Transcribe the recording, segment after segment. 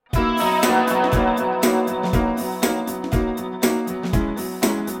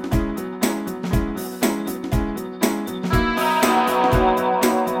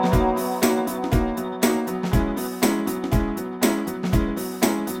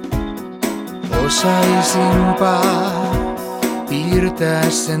Osaisinpa piirtää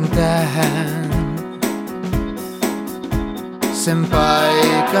sen tähän, sen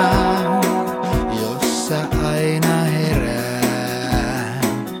paikan, jossa aina herään.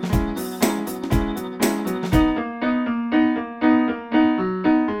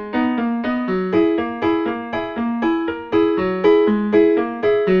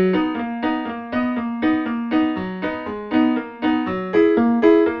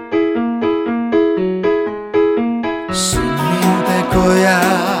 Synnintekoja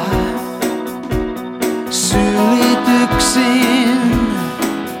sylityksin,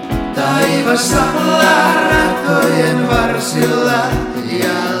 taivasalla, ratojen varsilla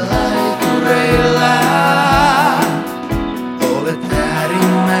ja laitureilla. Olet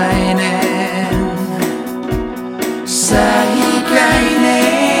äärimmäinen, sähikäinen,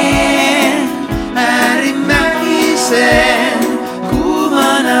 äärimmäisen,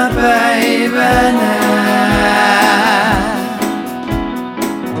 kuumana päivänä.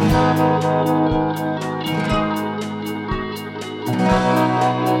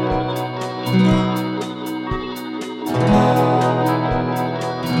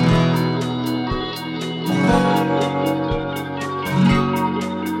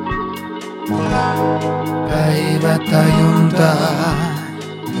 Päivätajunta,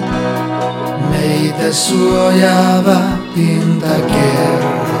 meitä suojaava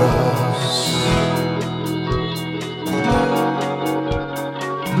pintakerros.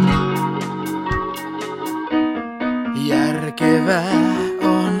 Järkevää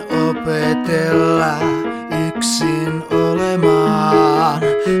on opetella yksin olemaan,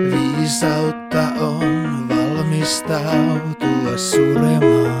 viisautta on valmistautua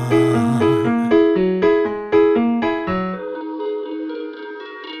suremaan.